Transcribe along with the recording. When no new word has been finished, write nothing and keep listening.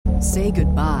Say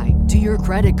goodbye to your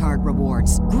credit card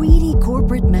rewards. Greedy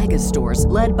corporate mega stores,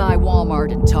 led by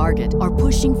Walmart and Target, are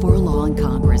pushing for a law in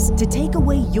Congress to take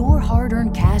away your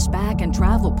hard-earned cash back and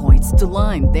travel points to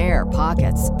line their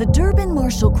pockets. The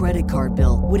Durbin-Marshall credit card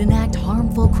bill would enact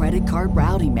harmful credit card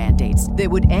routing mandates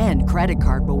that would end credit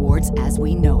card rewards as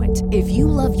we know it. If you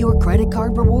love your credit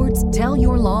card rewards, tell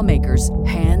your lawmakers,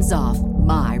 hands off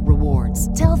my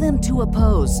rewards. Tell them to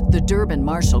oppose the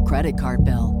Durbin-Marshall credit card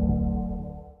bill.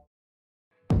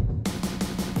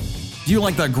 Do you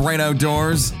like the great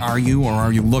outdoors? Are you or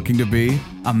are you looking to be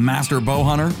a master bow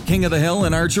hunter? King of the hill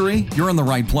in archery? You're in the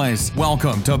right place.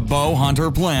 Welcome to Bow Hunter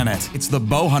Planet. It's the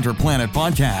Bow Hunter Planet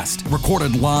podcast,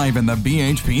 recorded live in the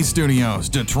BHP Studios,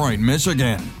 Detroit,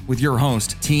 Michigan, with your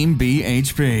host, Team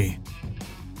BHP.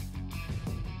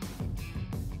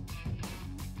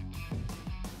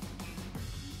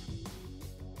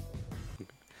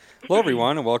 Hello,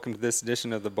 everyone, and welcome to this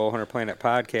edition of the Bow Hunter Planet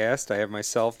podcast. I have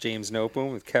myself, James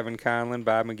Nopum, with Kevin Conlon,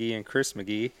 Bob McGee, and Chris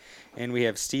McGee. And we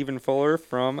have Stephen Fuller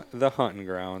from the Hunting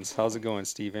Grounds. How's it going,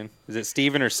 Stephen? Is it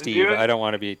Stephen or Steve? I don't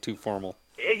want to be too formal.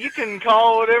 You can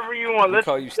call whatever you want. Let's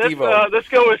call you Steve-O. Let's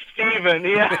go with Stephen.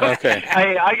 Yeah. Okay.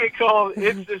 I get called.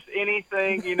 It's just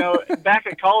anything. You know, back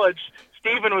at college,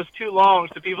 Stephen was too long,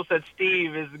 so people said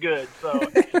Steve is good. So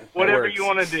whatever you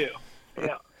want to do.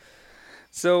 Yeah.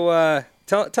 So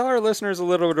tell our listeners a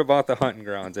little bit about the Hunting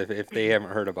Grounds if they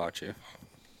haven't heard about you.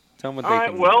 Tell them what they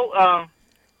can do. Well,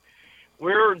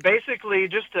 we're basically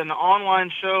just an online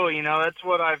show. You know, that's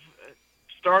what I've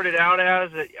started out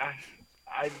as.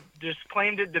 I just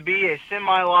claimed it to be a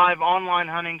semi-live online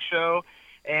hunting show,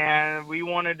 and we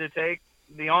wanted to take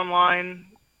the online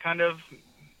kind of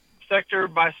sector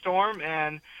by storm,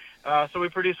 and so we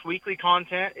produce weekly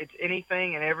content. It's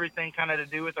anything and everything kind of to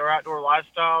do with our outdoor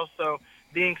lifestyle. So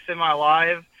being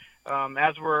semi-live,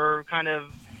 as we're kind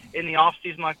of in the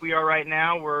off-season like we are right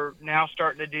now, we're now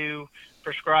starting to do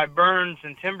prescribed burns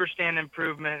and timber stand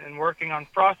improvement and working on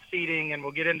frost feeding, and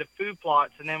we'll get into food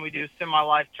plots, and then we do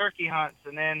semi-live turkey hunts,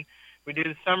 and then we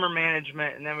do summer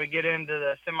management, and then we get into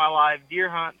the semi-live deer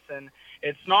hunts, and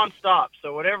it's nonstop.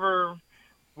 So whatever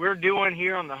we're doing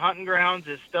here on the Hunting Grounds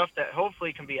is stuff that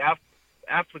hopefully can be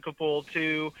applicable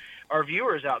to our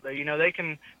viewers out there. You know, they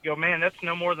can go, man, that's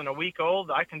no more than a week old.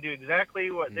 I can do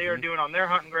exactly what they are doing on their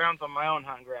hunting grounds on my own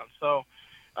hunting grounds. So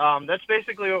that's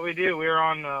basically what we do. We're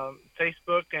on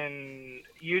Facebook and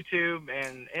YouTube,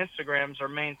 and Instagram's our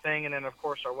main thing, and then, of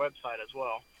course, our website as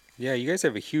well. Yeah, you guys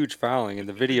have a huge following, and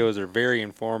the videos are very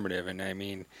informative. And I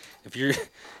mean, if you're,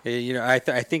 you know, I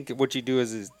think what you do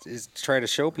is try to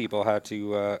show people how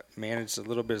to manage a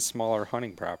little bit smaller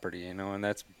hunting property, you know, and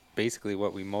that's basically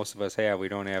what most of us have. We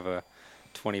don't have a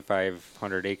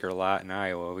 2,500 acre lot in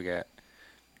Iowa. We got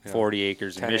 40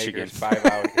 acres in Michigan. Acres,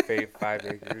 5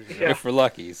 acres. Yeah. If we're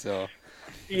lucky, so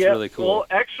it's really cool. Well,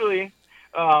 actually,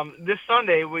 this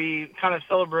Sunday we kind of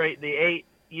celebrate the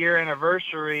 8-year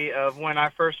anniversary of when I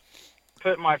first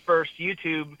put my first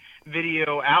YouTube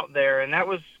video out there, and that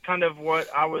was kind of what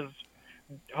I was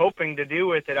hoping to do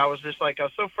with it. I was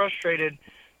so frustrated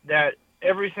that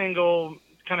every single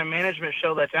kind of management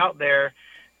show that's out there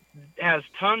has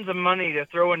tons of money to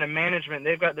throw into management.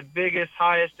 They've got the biggest,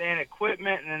 highest end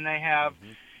equipment, and then they have,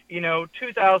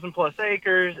 2,000 plus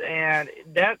acres, and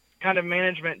that kind of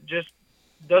management just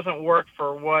doesn't work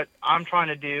for what I'm trying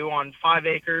to do on 5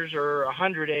 acres or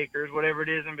 100 acres, whatever it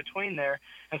is in between there.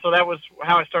 And so that was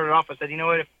how I started off. I said, you know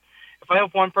what, if I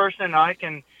help one person, I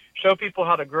can show people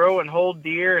how to grow and hold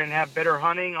deer and have better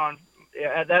hunting on.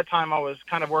 At that time, I was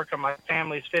kind of working my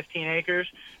family's 15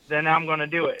 acres. Then I'm going to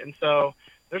do it. And so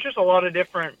there's just a lot of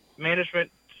different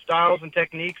management styles and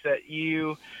techniques that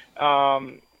you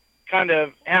kind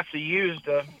of have to use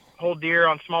to hold deer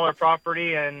on smaller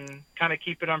property and kind of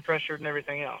keep it unpressured and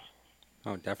everything else.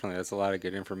 Oh, definitely. That's a lot of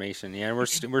good information. Yeah, and we're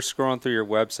scrolling through your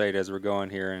website as we're going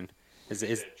here, and is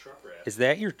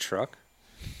that your truck?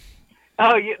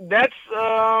 Oh, yeah, that's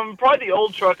probably the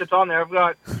old truck that's on there. I've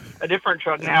got a different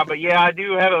truck now, but yeah, I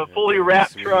do have a fully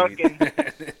wrapped truck.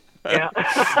 And, yeah,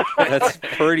 that's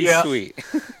pretty sweet.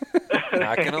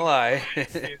 Not gonna lie.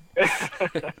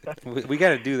 we got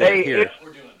to do that here.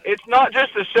 It's not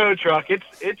just a show truck.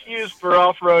 It's used for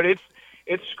off road.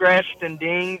 It's scratched and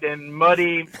dinged and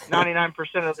muddy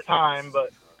 99% of the time,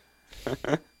 but.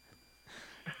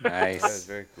 Nice. That is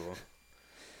very cool.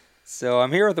 So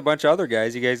I'm here with a bunch of other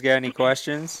guys. You guys got any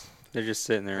questions? They're just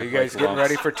sitting there. Are you guys getting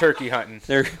ready for turkey hunting?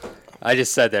 I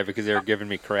just said that because they were giving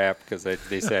me crap because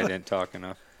they said I didn't talk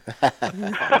enough.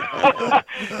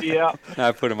 Yeah.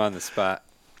 I put them on the spot.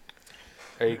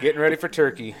 Are you getting ready for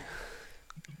turkey?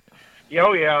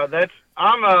 Oh yeah,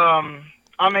 I'm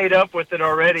I'm ate up with it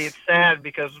already. It's sad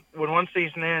because when one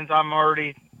season ends, I'm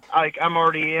already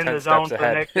in 10 the zone steps for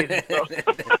ahead. next season. So.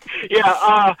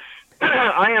 Yeah,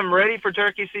 I am ready for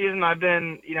turkey season. I've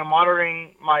been,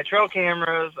 monitoring my trail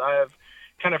cameras. I've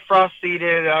kind of frost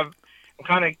seeded. I'm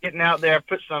kind of getting out there. I've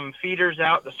put some feeders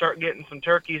out to start getting some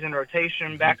turkeys in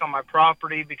rotation back on my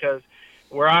property because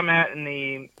where I'm at in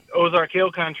the Ozark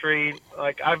Hill Country,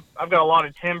 like I've got a lot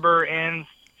of timber in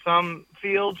some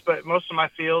fields, but most of my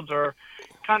fields are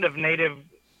kind of native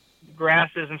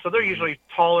grasses, and so they're usually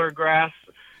taller grass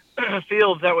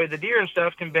fields. That way the deer and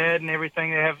stuff can bed and everything.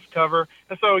 They have cover.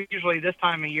 And so usually this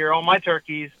time of year, all my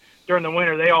turkeys during the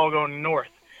winter, they all go north.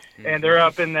 And they're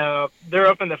up in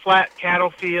the flat cattle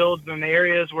fields and the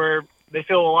areas where they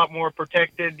feel a lot more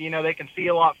protected. They can see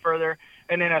a lot further.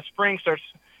 And then as spring starts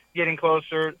getting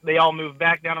closer, they all move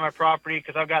back down to my property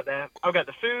because I've got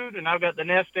the food and I've got the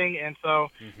nesting. And so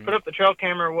put up the trail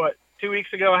camera, 2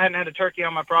 weeks ago, I hadn't had a turkey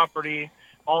on my property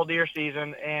all deer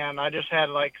season, and I just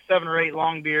had like 7 or 8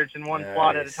 longbeards in one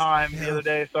plot at a time the other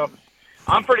day. So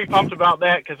I'm pretty pumped about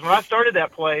that because when I started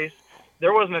that place,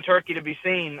 there wasn't a turkey to be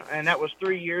seen, and that was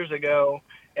 3 years ago.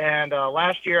 And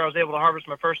last year I was able to harvest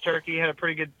my first turkey, had a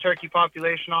pretty good turkey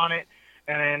population on it.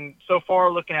 And then so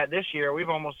far looking at this year, we've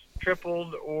almost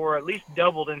tripled or at least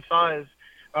doubled in size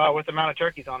with the amount of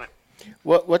turkeys on it.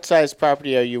 What size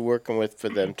property are you working with for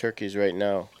them turkeys right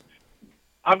now?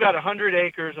 I've got 100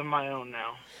 acres of my own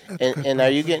now. And are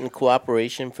you getting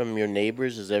cooperation from your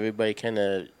neighbors? Is everybody kind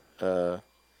of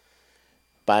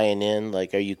buying in?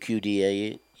 Like, are you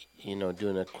QDA,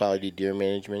 doing a quality deer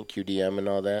management, QDM and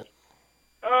all that?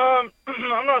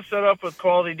 I'm not set up with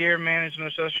Quality Deer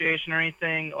Management Association or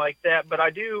anything like that, but I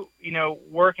do,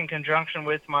 work in conjunction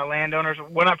with my landowners.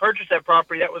 When I purchased that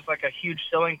property, that was like a huge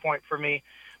selling point for me,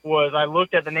 was I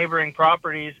looked at the neighboring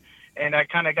properties and I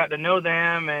kind of got to know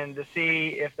them and to see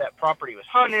if that property was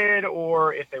hunted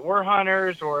or if they were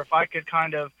hunters or if I could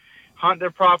kind of hunt their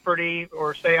property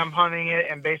or say I'm hunting it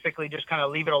and basically just kind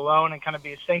of leave it alone and kind of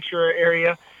be a sanctuary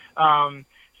area.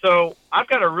 So I've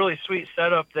got a really sweet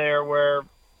setup there where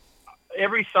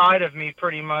every side of me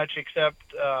pretty much except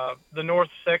the north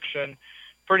section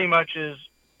pretty much is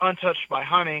untouched by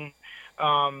hunting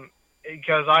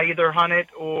because I either hunt it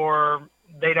or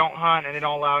they don't hunt and they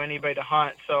don't allow anybody to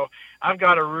hunt. So I've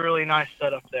got a really nice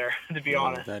setup there, to be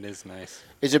honest. That is nice.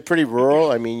 Is it pretty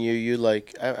rural? I mean,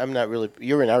 I'm not really,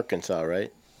 you're in Arkansas,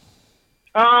 right?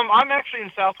 I'm actually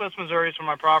in southwest Missouri from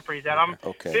my property. I'm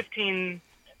Okay. 15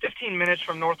 minutes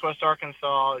from northwest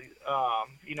Arkansas,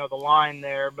 the line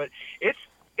there. But it's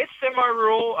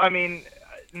semi-rural. I mean,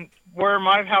 where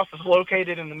my house is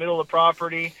located in the middle of the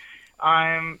property,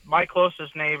 my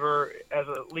closest neighbor,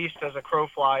 at least as a crow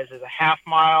flies, is a half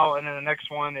mile, and then the next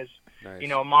one is,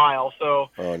 a mile. So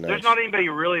There's not anybody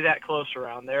really that close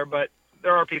around there, but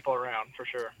there are people around for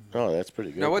sure. Oh, that's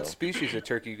pretty good. Now, what species of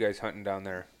turkey you guys hunting down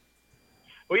there?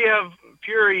 We have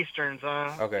pure Easterns.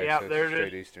 Okay, yeah, so they're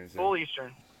straight just Easterns. full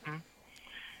Eastern. Mm-hmm.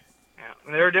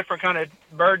 Yeah, they're a different kind of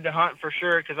bird to hunt for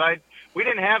sure. Because we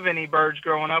didn't have any birds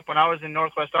growing up when I was in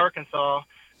northwest Arkansas.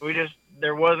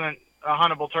 There wasn't a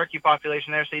huntable turkey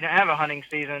population there, so you didn't have a hunting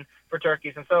season for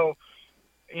turkeys. And so,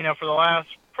 for the last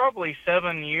probably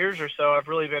 7 years or so, I've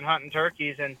really been hunting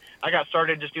turkeys, and I got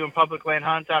started just doing public land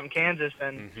hunts out in Kansas,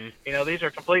 and these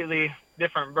are completely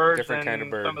different birds than kind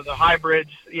of bird. some of the hybrids,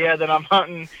 that I'm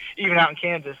hunting even out in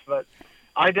Kansas. But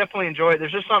I definitely enjoy it.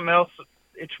 There's just something else.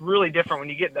 It's really different when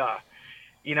you get to,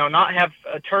 not have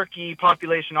a turkey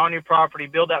population on your property,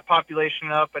 build that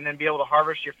population up, and then be able to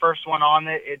harvest your first one on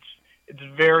it. It's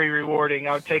very rewarding.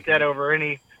 I would take that over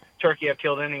any turkey I've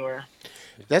killed anywhere.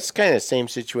 That's kind of the same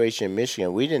situation in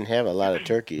Michigan. We didn't have a lot of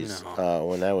turkeys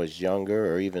when I was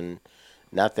younger or even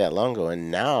not that long ago, and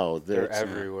now they're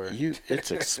everywhere.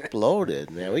 It's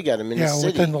exploded, man. We got them in the city.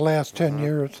 Within the last 10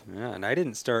 years. Yeah, and I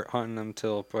didn't start hunting them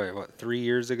till, 3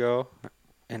 years ago?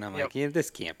 And I'm like, this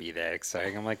can't be that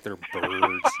exciting. I'm like, they're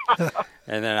birds.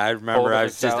 And then I remember I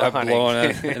was just up blowing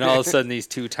it, and all of a sudden these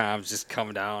 2 toms just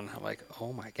come down. I'm like,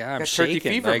 oh my God, I'm shaking. Turkey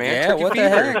fever, like, man. Yeah, Turkey what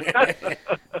fever. the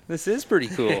heck? This is pretty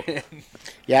cool.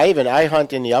 Yeah, I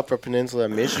hunt in the Upper Peninsula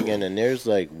of Michigan, and there's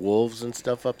like wolves and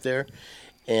stuff up there.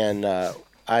 And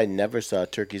I never saw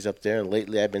turkeys up there, and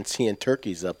lately I've been seeing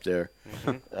turkeys up there.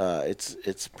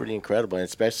 It's pretty incredible, and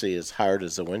especially as hard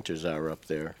as the winters are up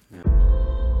there. Yeah.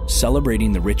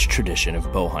 Celebrating the rich tradition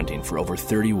of bow hunting for over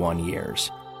 31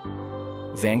 years,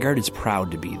 Vanguard is proud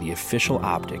to be the official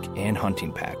optic and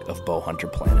hunting pack of Bow Hunter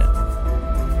Planet.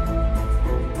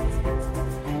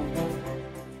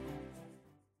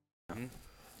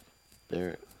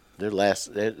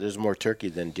 There's more turkey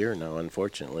than deer now,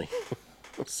 unfortunately.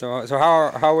 So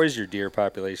how is your deer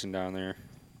population down there?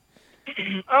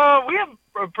 We have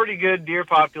a pretty good deer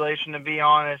population, to be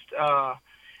honest.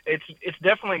 It's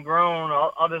definitely grown.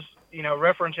 I'll just,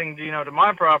 referencing, to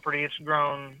my property, it's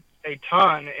grown a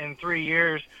ton in 3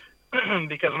 years.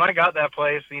 Because when I got that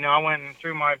place, I went and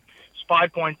threw my spy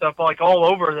points up like all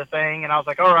over the thing, and I was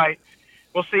like, all right,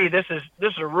 we'll see. This is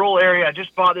a rural area. I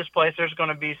just bought this place. There's going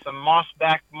to be some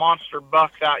moss-back monster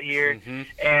bucks out here,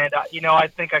 and I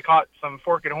think I caught some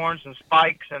forked horns and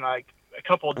spikes and like a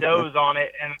couple of does on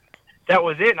it, and that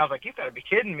was it. And I was like, you've got to be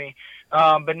kidding me.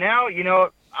 But now,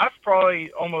 I've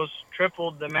probably almost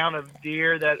tripled the amount of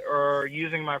deer that are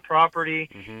using my property.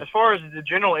 As far as the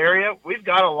general area, we've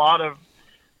got a lot of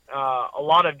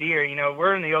deer.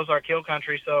 We're in the Ozark Hill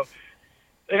Country, so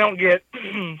they don't get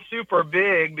super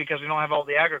big because we don't have all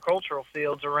the agricultural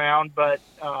fields around. But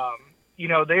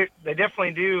they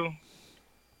definitely do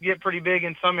get pretty big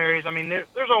in some areas. I mean,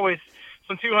 there's always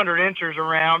some 200 inchers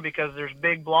around because there's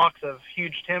big blocks of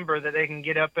huge timber that they can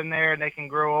get up in there and they can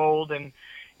grow old and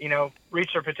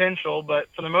reach their potential. But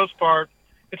for the most part,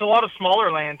 it's a lot of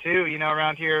smaller land too.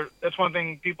 Around here, that's one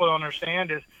thing people don't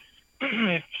understand is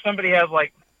if somebody has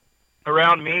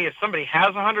around me, if somebody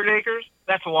has 100 acres,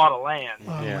 that's a lot of land.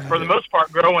 Yeah. For the most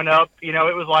part, growing up, it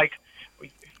was like,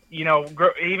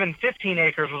 even 15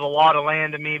 acres was a lot of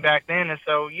land to me back then. And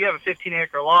so you have a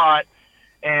 15-acre lot,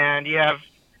 and you have,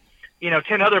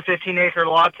 10 other 15-acre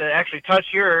lots that actually touch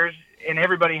yours, and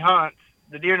everybody hunts.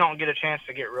 The deer don't get a chance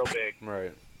to get real big.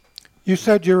 Right. You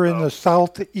said you're in the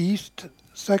southeast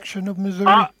section of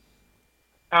Missouri?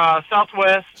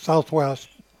 Southwest. Southwest.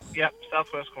 Yep,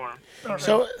 southwest corner.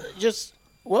 So, just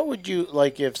what would you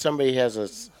like if somebody has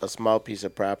a small piece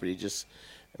of property?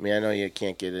 I know you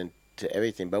can't get into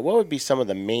everything, but what would be some of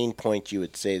the main points you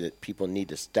would say that people need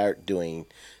to start doing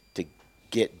to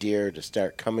get deer to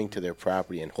start coming to their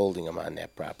property and holding them on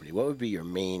that property? What would be your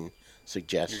main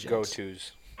suggestions? Your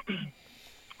go-tos.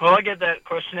 Well, I get that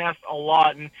question asked a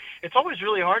lot, and it's always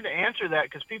really hard to answer that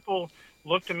because people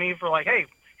look to me for hey,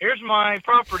 here's my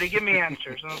property, give me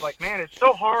answers. And I was like, man, it's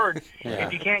so hard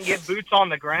if you can't get boots on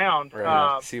the ground.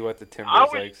 Right. See what the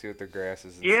timber's like, see what the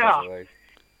grasses and stuff are like.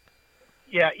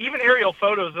 Yeah, even aerial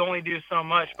photos only do so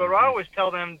much. But I always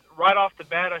tell them right off the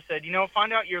bat, I said,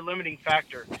 find out your limiting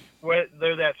factor.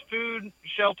 Whether that's food,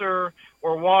 shelter,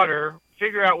 or water,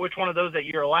 figure out which one of those that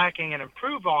you're lacking and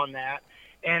improve on that.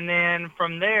 And then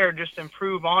from there, just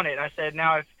improve on it. I said,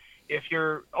 now, if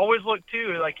you're always look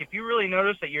too, if you really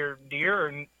notice that your deer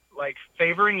are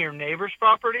favoring your neighbor's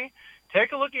property,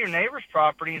 take a look at your neighbor's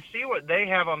property and see what they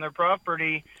have on their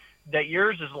property that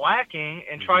yours is lacking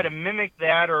and try to mimic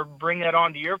that or bring that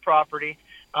onto your property.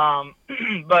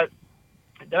 But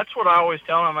that's what I always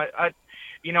tell them.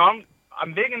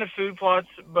 I'm big into food plots,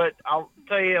 but I'll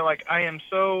tell you, I am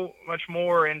so much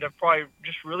more into probably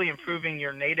just really improving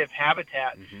your native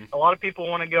habitat. A lot of people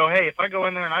want to go, hey, if I go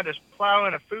in there and I just plow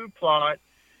in a food plot,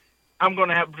 I'm going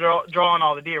to have draw on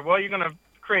all the deer. Well, you're going to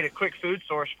create a quick food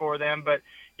source for them, but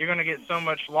you're going to get so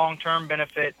much long-term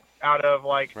benefit out of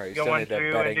going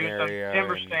through and doing some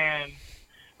timber stand.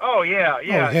 Oh, yeah.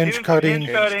 Hinge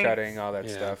cutting, all that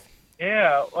stuff.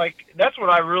 Yeah, that's what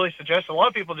I really suggest. A lot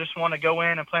of people just want to go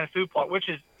in and plant a food plot, which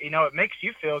is, it makes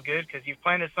you feel good because you've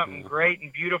planted something great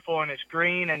and beautiful and it's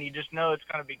green and you just know it's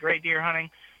going to be great deer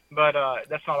hunting. But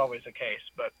that's not always the case.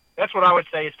 But that's what I would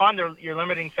say is find your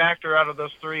limiting factor out of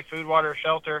those three: food, water,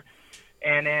 shelter,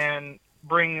 and then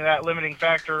bring that limiting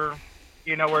factor,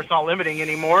 where it's not limiting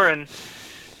anymore. And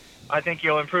I think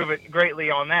you'll improve it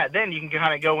greatly on that. Then you can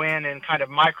kind of go in and kind of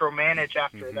micromanage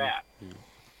after that.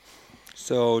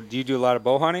 So, do you do a lot of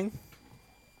bow hunting?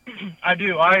 I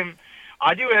do.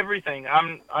 I do everything.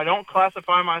 I don't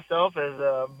classify myself as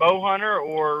a bow hunter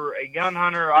or a gun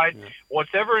hunter.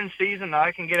 Whatever in season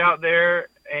I can get out there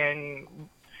and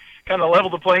kind of level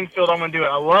the playing field, I'm going to do it.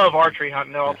 I love archery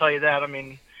hunting, though, I'll tell you that. I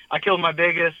mean, I killed my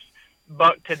biggest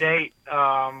buck to date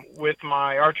with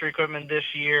my archery equipment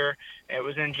this year. It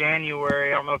was in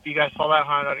January. I don't know if you guys saw that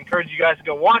hunt. I'd encourage you guys to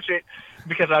go watch it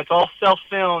because it's all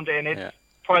self-filmed, and it's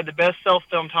probably the best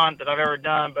self-filmed hunt that I've ever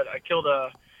done. But I killed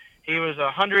he was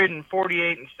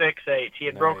 148 and 6/8. He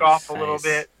had broke off a little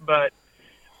bit, but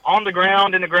on the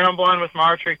ground, in the ground blind with my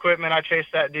archery equipment, I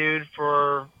chased that dude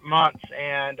for months,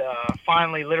 and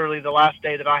finally, literally the last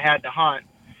day that I had to hunt,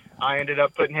 I ended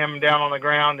up putting him down on the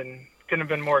ground and couldn't have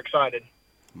been more excited.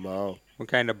 Wow. What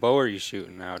kind of bow are you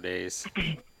shooting nowadays?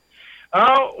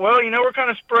 Oh, well, we're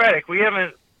kind of sporadic. We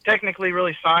haven't technically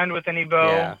really signed with any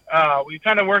bow. Yeah. We've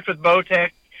kind of worked with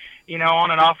Bowtech,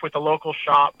 on and off with the local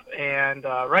shop. And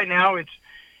right now,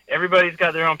 everybody's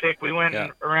got their own pick. We went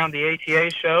around the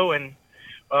ATA show, and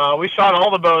we shot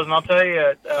all the bows. And I'll tell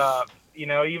you,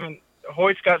 even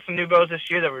Hoyt's got some new bows this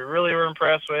year that we really were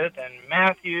impressed with, and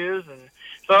Matthews, and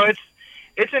so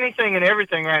it's anything and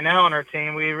everything right now on our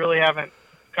team. We really haven't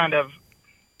kind of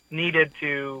needed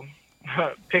to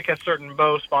pick a certain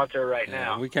bow sponsor right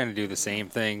now. We kind of do the same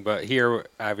thing, but here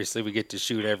obviously we get to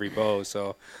shoot every bow,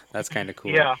 so that's kind of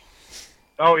cool. Yeah.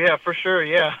 Oh yeah, for sure.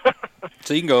 Yeah.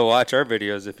 So you can go watch our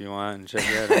videos if you want and check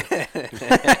that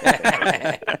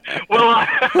out. Well,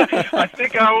 I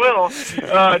think I will.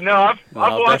 No,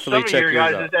 I've watched some of your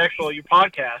guys' your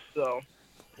podcast. So.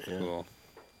 Cool.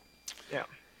 Yeah.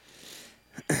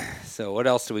 So what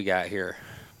else do we got here?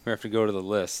 We have to go to the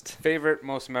list. Favorite,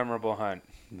 most memorable hunt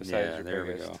besides your there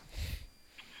biggest? We go.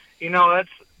 You know,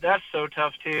 that's so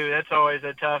tough too. That's always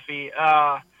a toughie.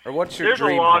 Or what's your there's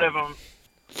dream a lot hunt? of them.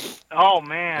 Oh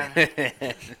man.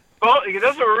 Well,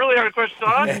 that's a really hard question. So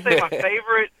I have to say my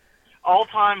favorite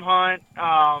all-time hunt.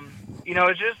 You know,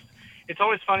 it's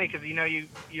always funny because you know you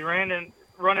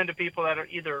run into people that are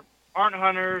either aren't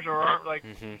hunters or aren't like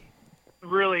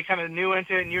really kind of new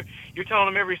into it, and you're telling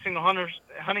them every single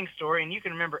hunting story, and you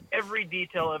can remember every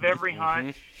detail of every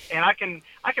hunt, and I can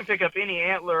pick up any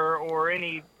antler or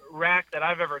any rack that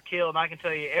I've ever killed, and I can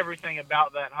tell you everything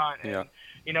about that hunt. Yeah. And,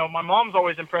 you know, my mom's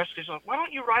always impressed because she's like, why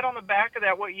don't you write on the back of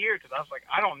that what year? Because I was like,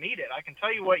 I don't need it. I can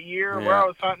tell you what year, where I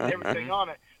was hunting, everything on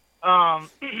it.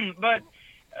 But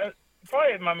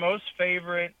probably my most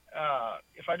favorite,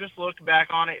 if I just looked back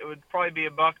on it, it would probably be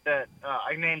a buck that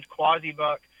I named Quasi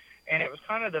Buck, and it was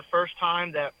kind of the first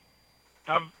time that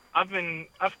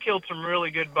I've killed some really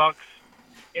good bucks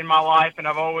in my life, and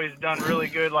I've always done really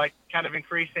good, like kind of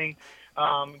increasing,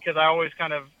 because I always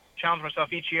kind of challenge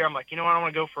myself each year. I'm like, you know what, I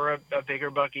want to go for a bigger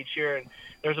buck each year. And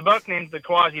there's a buck named the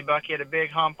Quasi Buck. He had a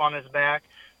big hump on his back,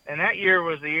 and that year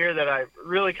was the year that I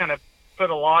really kind of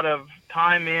put a lot of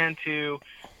time into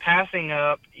passing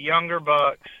up younger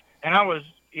bucks, and I was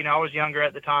younger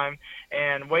at the time,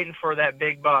 and waiting for that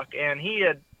big buck. And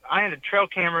I had a trail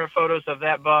camera photos of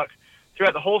that buck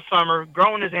throughout the whole summer,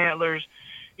 growing his antlers,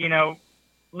 you know,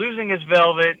 losing his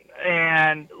velvet,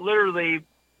 and literally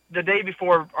the day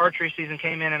before archery season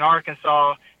came in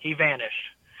Arkansas, he vanished.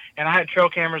 And I had trail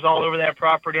cameras all over that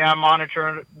property. I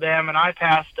monitored them, and I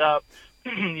passed up,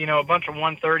 you know, a bunch of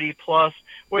 130 plus,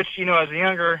 which, you know, as a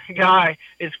younger guy,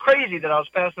 is crazy that I was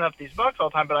passing up these bucks all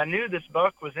the time, but I knew this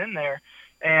buck was in there.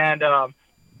 And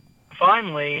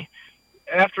finally,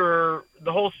 after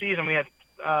the whole season, we had,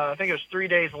 I think it was 3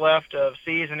 days left of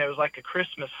season. It was like a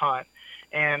Christmas hunt.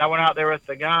 And I went out there with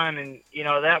the gun, and, you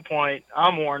know, at that point,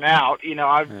 I'm worn out. You know,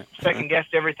 I've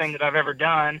second-guessed everything that I've ever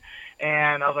done.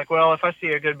 And I was like, well, if I see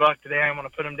a good buck today, I'm going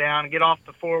to put him down and get off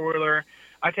the four-wheeler.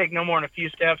 I take no more than a few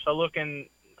steps. I look in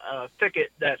a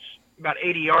thicket that's about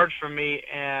 80 yards from me,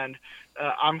 and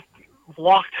I'm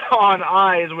locked on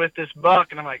eyes with this buck.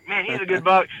 And I'm like, man, he's a good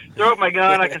buck. Throw up my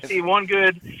gun. I can see one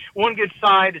good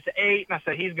side. It's 8. And I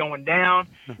said, he's going down.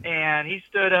 And he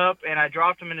stood up, and I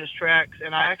dropped him in his tracks.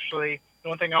 And I actually... the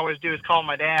one thing I always do is call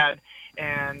my dad,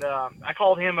 and I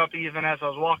called him up even as I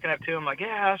was walking up to him, like,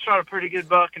 yeah, I shot a pretty good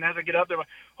buck. And as I get up there, I'm like,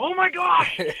 oh my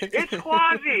gosh, it's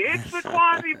Quasi, it's the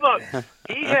Quasi buck.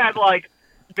 He had like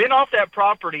been off that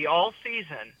property all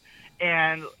season,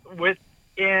 and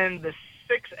within the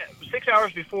six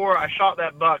hours before I shot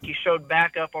that buck, he showed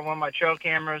back up on one of my trail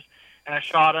cameras, and I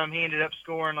shot him. He ended up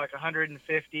scoring like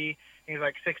 150. He was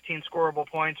like 16 scoreable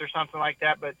points or something like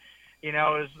that, but. You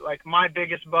know, it was like my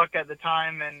biggest buck at the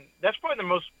time, and that's probably the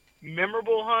most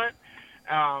memorable hunt.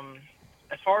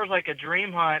 As far as like a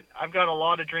dream hunt, I've got a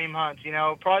lot of dream hunts. You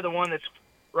know, probably the one that's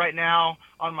right now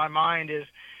on my mind is,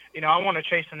 you know, I want to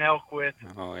chase an elk with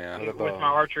my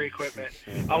archery equipment.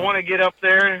 I want to get up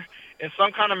there in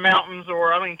some kind of mountains,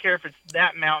 or I don't even care if it's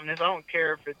that mountainous. I don't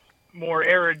care if it's more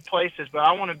arid places, but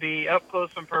I want to be up close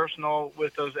and personal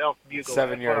with those elk bugles.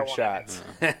 7-yard shots.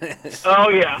 Oh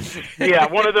yeah,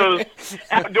 one of those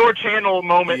outdoor channel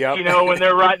moments, you know, when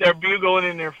they're right there bugling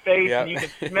in their face and you can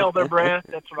smell their breath.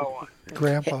 That's what I want.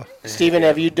 Grandpa. Stephen,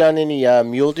 have you done any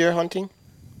mule deer hunting?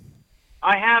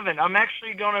 I haven't. I'm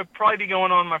actually going to probably be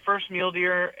going on my first mule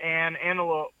deer and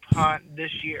antelope hunt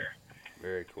this year.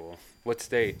 Very cool. What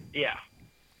state? Yeah.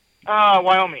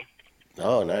 Wyoming.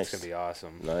 Oh, nice. That's going to be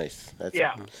awesome. Nice. That's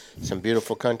some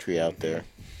beautiful country out there.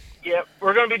 Yep.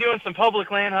 We're going to be doing some public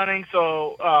land hunting.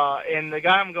 So, and the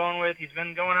guy I'm going with, he's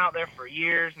been going out there for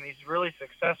years, and he's really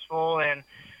successful. And,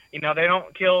 you know, they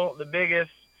don't kill the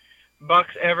biggest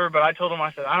bucks ever, but I told him,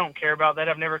 I said, I don't care about that.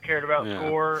 I've never cared about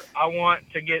score. I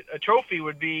want to get a trophy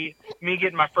would be me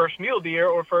getting my first mule deer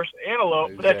or first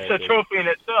antelope. Exactly. That's a trophy in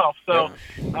itself. So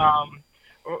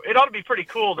it ought to be pretty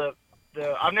cool to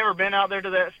I've never been out there to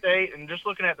that state, and just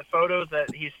looking at the photos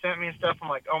that he sent me and stuff, I'm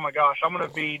like, oh my gosh, I'm going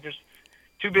to be just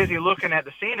too busy looking at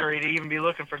the scenery to even be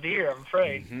looking for deer, I'm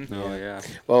afraid. Mm-hmm. Oh, yeah.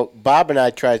 Well, Bob and I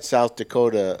tried South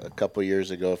Dakota a couple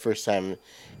years ago, first time,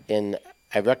 and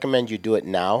I recommend you do it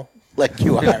now, like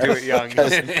you are. Do it young.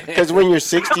 Because when you're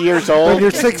 60 years old, When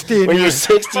you're 60 when you're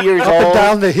 60 years up old, and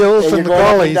down the hills and you're the going up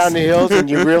and gullies. down the hills, and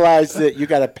you realize that you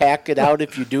got to pack it out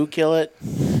if you do kill it.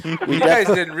 You guys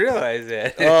didn't realize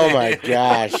that. Oh my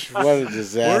gosh, what a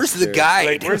disaster! Where's the guide?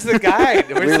 Like, where's the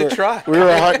guide? Where's the truck? We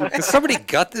were hunting Does somebody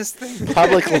gut this thing?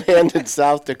 public land in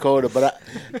South Dakota, but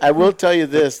I will tell you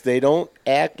this: they don't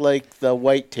act like the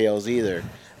whitetails either.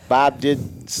 Bob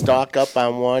did stalk up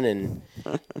on one, and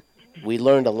we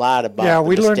learned a lot about the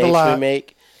we learned a mistakes lot. we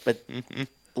make. But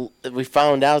we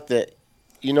found out that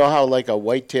you know how like a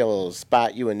whitetail will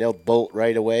spot you and they'll bolt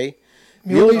right away.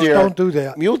 Muleys don't do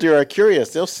that. Mule deer are curious.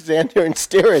 They'll stand there and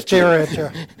stare at Stare you. at you.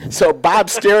 So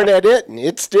Bob's staring at it, and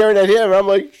it's staring at him. I'm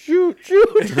like, shoot.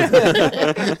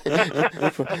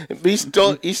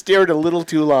 He stared a little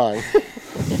too long.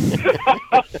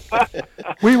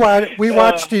 We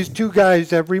watched these two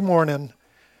guys every morning,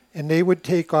 and they would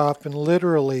take off and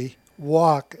literally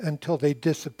walk until they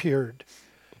disappeared.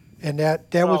 And that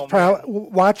was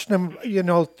watching them,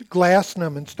 glassing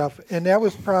them and stuff. And that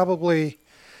was probably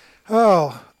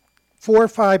 4 or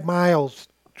 5 miles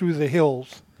through the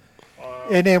hills.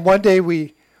 And then one day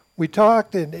we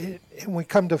talked, and we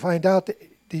come to find out that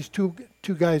these two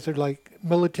guys are like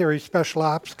military special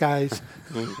ops guys.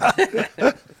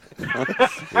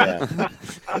 Yeah.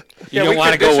 You don't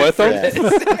want to go with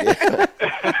them?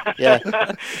 Yeah.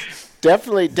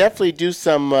 Definitely do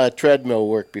some treadmill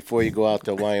work before you go out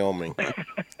to Wyoming.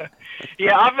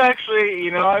 Yeah, I've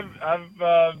actually,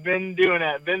 I've been doing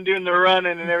that, been doing the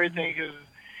running and everything, because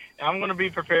I'm going to be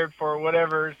prepared for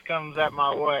whatever comes at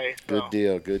my way. So.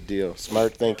 Good deal.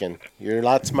 Smart thinking. You're a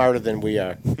lot smarter than we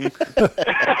are.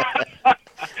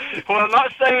 Well, I'm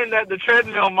not saying that the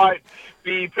treadmill might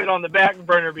be put on the back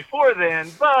burner before then,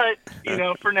 but,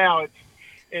 for now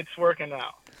it's working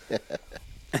out.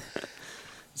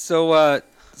 So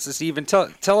Stephen,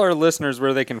 tell our listeners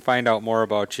where they can find out more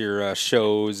about your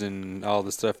shows and all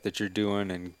the stuff that you're doing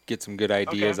and get some good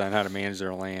ideas on how to manage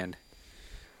their land.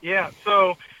 Yeah,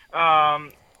 so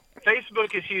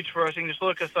Facebook is huge for us. You can just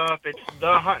look us up. It's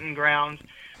The Hunting Grounds.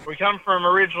 We come from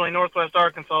originally Northwest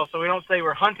Arkansas, so we don't say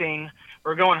we're hunting.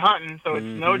 We're going hunting, so it's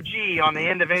no G on the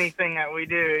end of anything that we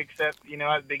do except,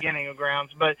 at the beginning of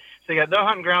grounds. But so you got The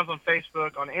Hunting Grounds on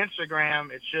Facebook. On Instagram,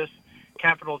 it's just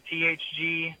capital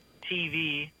THG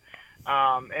TV.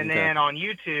 And then on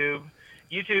YouTube,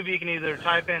 you can either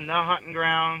type in The Hunting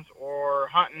Grounds or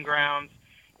Hunting Grounds.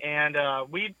 And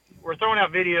we're throwing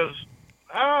out videos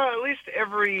at least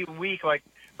every week. Like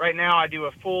right now, I do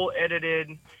a full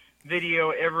edited video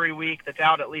every week that's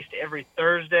out at least every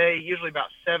Thursday, usually about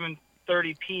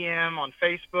 7:30 p.m. on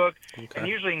Facebook, and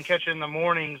usually you can catch it in the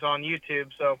mornings on YouTube.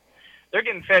 So they're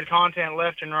getting fed content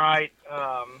left and right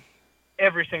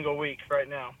every single week right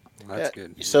now. That's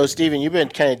good. So, Stephen, you've been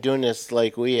kind of doing this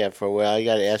like we have for a while. I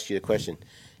got to ask you a question.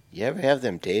 You ever have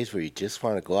them days where you just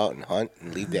want to go out and hunt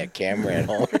and leave that camera at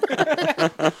home?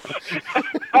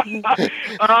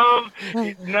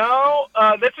 No,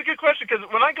 that's a good question, because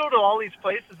when I go to all these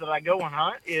places that I go and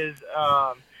hunt,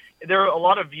 there are a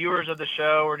lot of viewers of the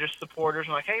show or just supporters.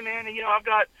 And like, hey, man, I've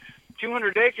got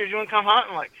 200 acres. You want to come hunt?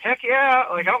 I'm like, heck yeah.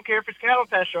 Like, I don't care if it's cattle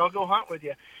pasture. I'll go hunt with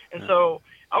you. And so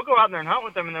I'll go out there and hunt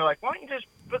with them, and they're like, why don't you just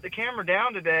put the camera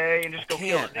down today and just go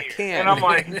kill a deer? I can't. And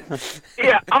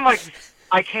I'm like,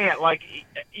 I can't. Like,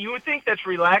 you would think that's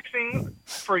relaxing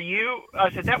for you.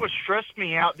 I said, that would stress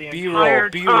me out the entire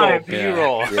time.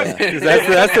 B-roll. Yeah.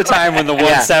 That's the time when the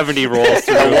 170 rolls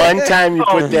through. The one time you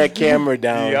put that camera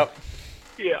down. Yep.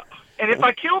 Yeah. And if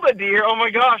I killed a deer, oh my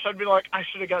gosh, I'd be like, I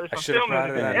should have got this on film.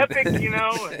 It's epic,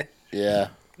 And, Yeah.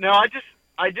 no, I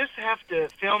just have to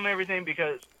film everything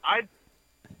because I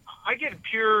get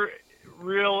pure,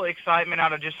 real excitement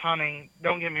out of just hunting.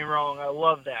 Don't get me wrong, I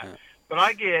love that. Yeah. But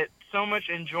I get so much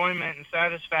enjoyment and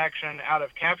satisfaction out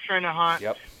of capturing a hunt,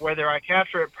 whether I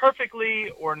capture it perfectly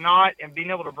or not, and being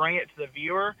able to bring it to the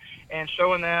viewer and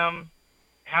showing them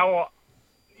how,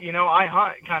 I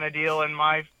hunt kind of deal and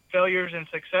my failures and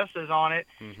successes on it.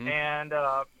 Mm-hmm. And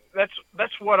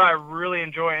that's what I really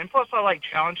enjoy. And plus, I like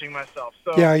challenging myself.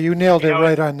 So yeah, you nailed it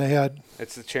right on the head.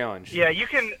 It's a challenge. Yeah, you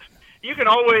can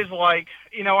always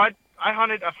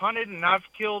I've hunted and I've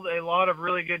killed a lot of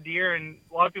really good deer, and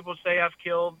a lot of people say I've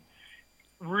killed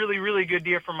really, really good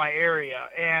deer from my area.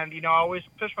 And, I always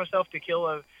push myself to kill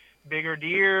a bigger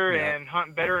deer and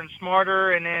hunt better and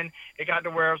smarter. And then it got to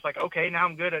where I was like, okay, now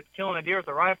I'm good at killing a deer with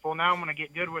a rifle. Now I'm going to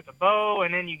get good with a bow.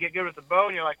 And then you get good with the bow,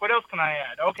 and you're like, what else can I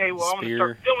add? Okay, well, I'm going to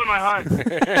start filming my hunt.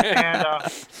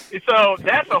 And so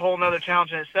that's a whole nother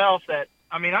challenge in itself that,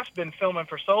 I mean, I've been filming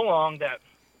for so long that,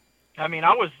 I mean,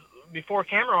 before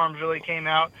Camera Arms really came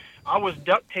out, I was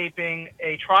duct taping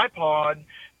a tripod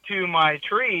to my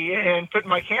tree and putting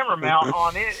my camera mount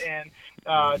on it and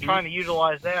trying to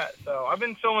utilize that. So I've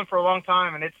been filming for a long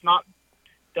time, and it's not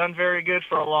done very good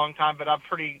for a long time, but I'm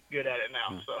pretty good at it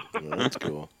now. So that's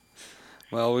cool.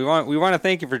 Well, we want to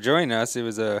thank you for joining us. It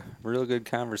was a real good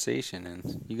conversation,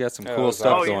 and you got some cool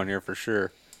stuff going here for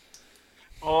sure.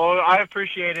 Oh, I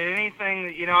appreciate it. Anything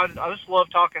that, I just love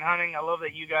talking hunting. I love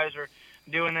that you guys are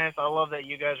doing this. I love that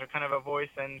you guys are kind of a voice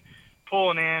and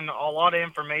pulling in a lot of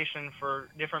information for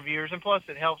different viewers, and plus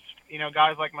it helps,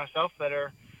 guys like myself that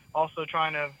are also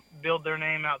trying to build their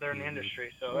name out there in the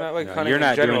industry. So not like hunting in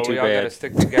general, we all got to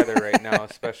stick together right now,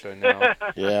 especially now.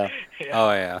 Yeah.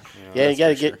 Oh yeah. Yeah, we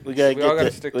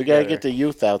gotta get the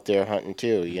youth out there hunting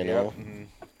too. You know.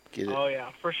 Get it. Oh yeah,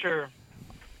 for sure.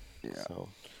 Yeah. So.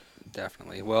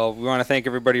 Definitely. Well, we want to thank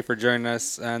everybody for joining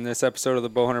us on this episode of the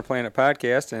Bowhunter Planet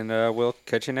podcast, and we'll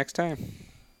catch you next time.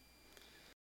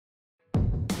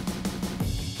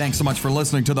 Thanks so much for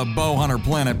listening to the Bowhunter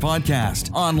Planet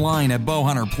podcast, online at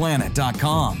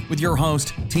bowhunterplanet.com with your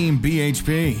host, Team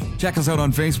BHP. Check us out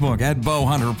on Facebook at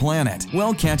Bowhunter Planet.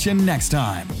 We'll catch you next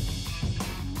time.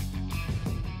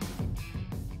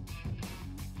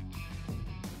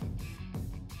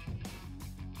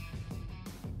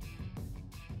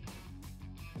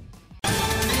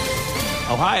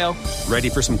 Ohio, ready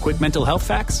for some quick mental health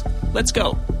facts? Let's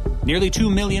go. Nearly 2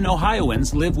 million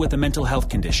Ohioans live with a mental health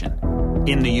condition.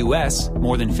 In the U.S.,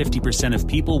 more than 50% of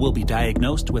people will be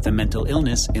diagnosed with a mental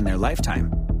illness in their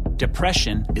lifetime.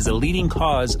 Depression is a leading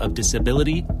cause of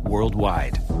disability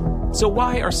worldwide. So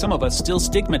why are some of us still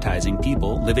stigmatizing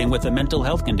people living with a mental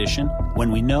health condition when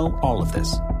we know all of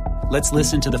this? Let's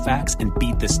listen to the facts and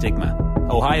beat the stigma.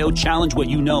 Ohio, challenge what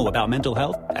you know about mental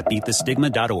health at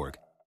beatthestigma.org.